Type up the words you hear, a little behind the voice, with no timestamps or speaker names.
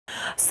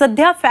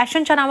सध्या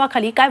फॅशनच्या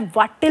नावाखाली काय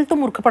वाटेल तो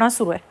मूर्खपणा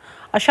सुरू आहे.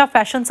 अशा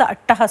फॅशनचा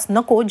अट्टहास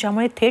नको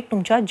ज्यामुळे थेट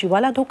तुमच्या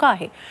जीवाला धोका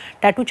आहे.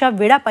 टॅटूच्या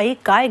वेडापायी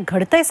काय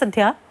घडतंय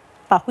सध्या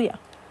पाहूया.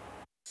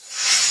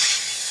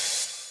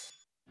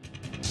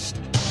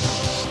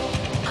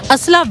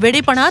 असला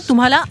वेडेपणा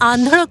तुम्हाला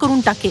आंधळ करून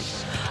टाकेल.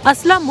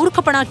 असला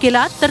मूर्खपणा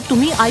केला तर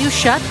तुम्ही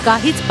आयुष्यात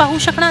काहीच पाहू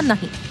शकणार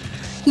नाही.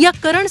 या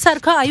करण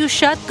सारखं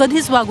आयुष्यात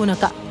कधीच वागू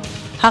नका.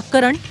 हा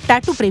करण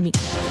टॅटू प्रेमी,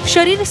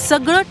 शरीर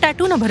सगळं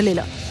टॅटूनं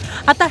भरलेलं.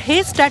 आता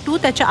हेच टॅटू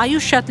त्याच्या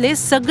आयुष्यातले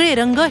सगळे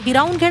रंग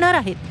हिरावून घेणार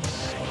आहेत.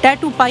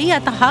 टॅटू पायी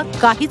आता हा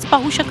काहीच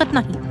पाहू शकत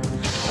नाही.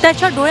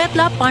 त्याच्या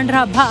डोळ्यातला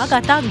पांढरा भाग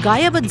आता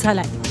गायबच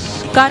झालाय,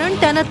 कारण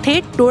त्यानं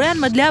थेट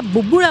डोळ्यांमधल्या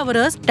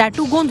बुब्बुळावरच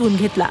टॅटू गोंधळून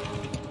घेतला.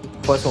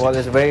 First of all,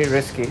 it's very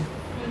risky.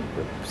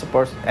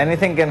 Suppose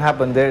anything can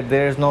happen.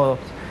 There is no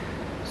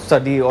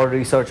study or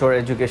research or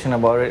education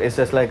about it. It's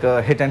just like a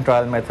hit and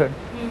trial method.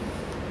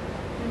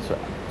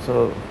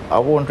 So I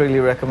won't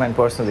really recommend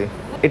personally.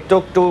 It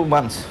took 2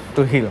 months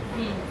to heal.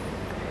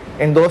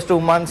 In those 2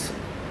 months,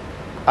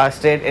 I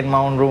stayed in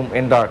my own room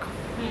in dark.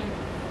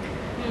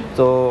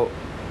 So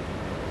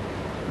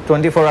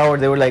 24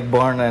 hours they would like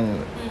burn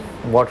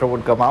and water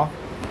would come out.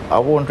 I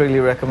won't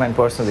really recommend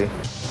personally.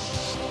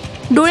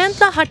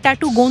 डोळ्यांतला हा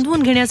tattoo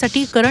गोंधवून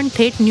घेण्यासाठी करण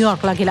थेट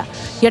न्यूयॉर्कला गेला.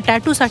 या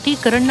टॅटूसाठी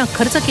करणनं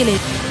खर्च केले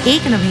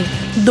 1 नव्हे,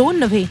 2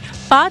 नव्हे,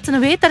 5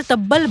 नव्हे तर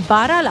तब्बल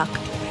 12 लाख.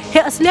 हे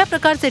असल्या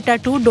प्रकारचे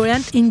टॅटू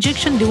डोळ्यांत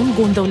इंजेक्शन देऊन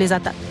गोंदवले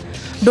जातात.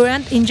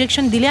 डोळ्यांत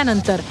इंजेक्शन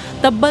दिल्यानंतर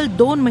तब्बल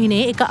 2 महिने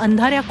एका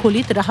अंधाऱ्या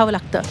खोलीत राहावं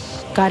लागतं,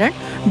 कारण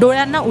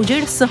डोळ्यांना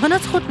उजेड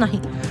सहनच होत नाही.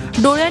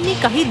 डोळ्यांनी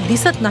काही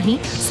दिसत नाही,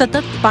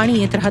 सतत पाणी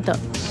येत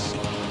राहतं.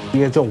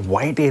 ये जो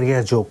वाइट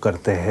एरिया जो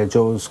करते हैं,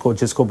 जो उसको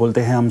जिसको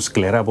बोलते हैं हम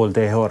स्क्लेरा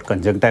बोलते हैं और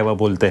कंजंक्टिवा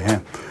बोलते हैं,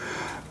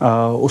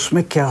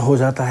 उसमें क्या हो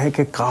जाता है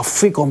कि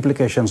काफ़ी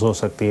कॉम्प्लिकेशंस हो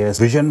सकती है,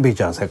 विजन भी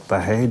जा सकता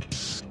है.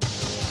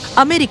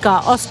 अमेरिका,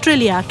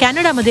 ऑस्ट्रेलिया,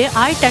 कॅनडामध्ये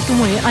आय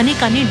टॅटूमुळे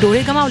अनेकांनी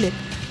डोळे गमावलेत.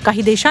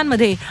 काही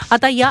देशांमध्ये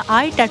आता या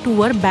आय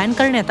टॅटूवर बॅन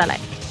करण्यात आलाय.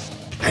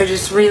 I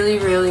just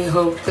really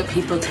hope that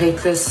people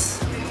take this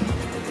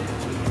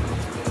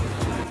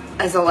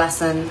as a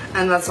lesson,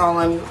 and that's all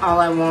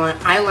I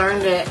want. I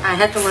learned it. I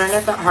had to learn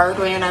it the hard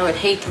way, and I would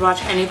hate to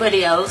watch anybody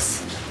else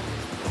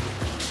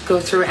go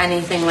through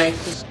anything like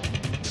this.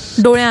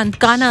 डोळ्यांत,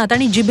 कानात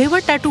आणि जिभेवर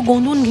tattoo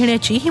गोंदवून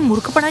घेण्याची ही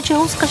मूर्खपणाची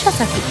हौस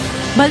कशासाठी?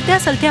 भलत्या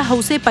सलत्या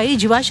हौसेपायी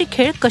जीवाशी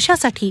खेळ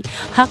कशासाठी?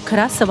 हा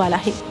खरा सवाल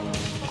आहे.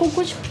 आपको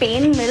कुछ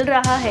पेन मिल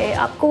रहा है,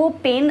 आपको वो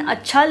पेन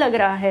अच्छा लग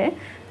रहा है,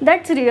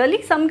 that's really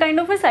some kind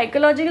of a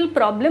psychological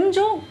problem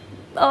जो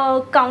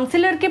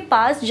काउंसलर के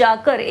पास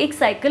जाकर, एक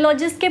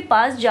साइकोलॉजिस्ट के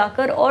पास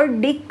जाकर और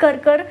डिग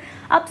कर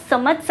आप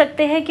समझ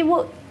सकते हैं कि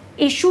वो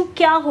इशू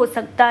क्या हो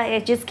सकता है,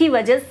 जिसकी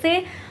वजह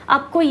से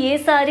आपको ये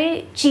सारे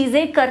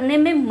चीज़ें करने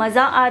में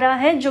मज़ा आ रहा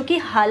है, जो कि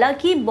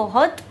हालांकि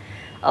बहुत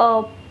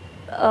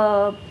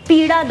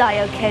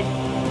पीड़ादायक है.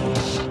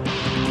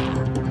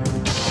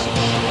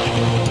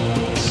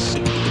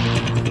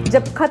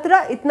 जब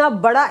खतरा इतना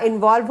बड़ा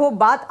इन्वॉल्व हो,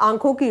 बात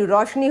आंखों की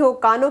रोशनी हो,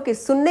 कानों की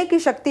सुनने की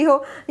शक्ति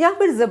हो या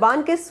फिर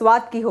जुबान के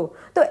स्वाद की हो,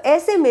 तो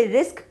ऐसे में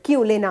रिस्क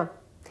क्यों लेना?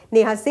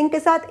 नेहा सिंह के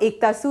साथ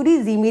एकता सूरी,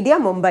 जी मीडिया,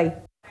 मुंबई.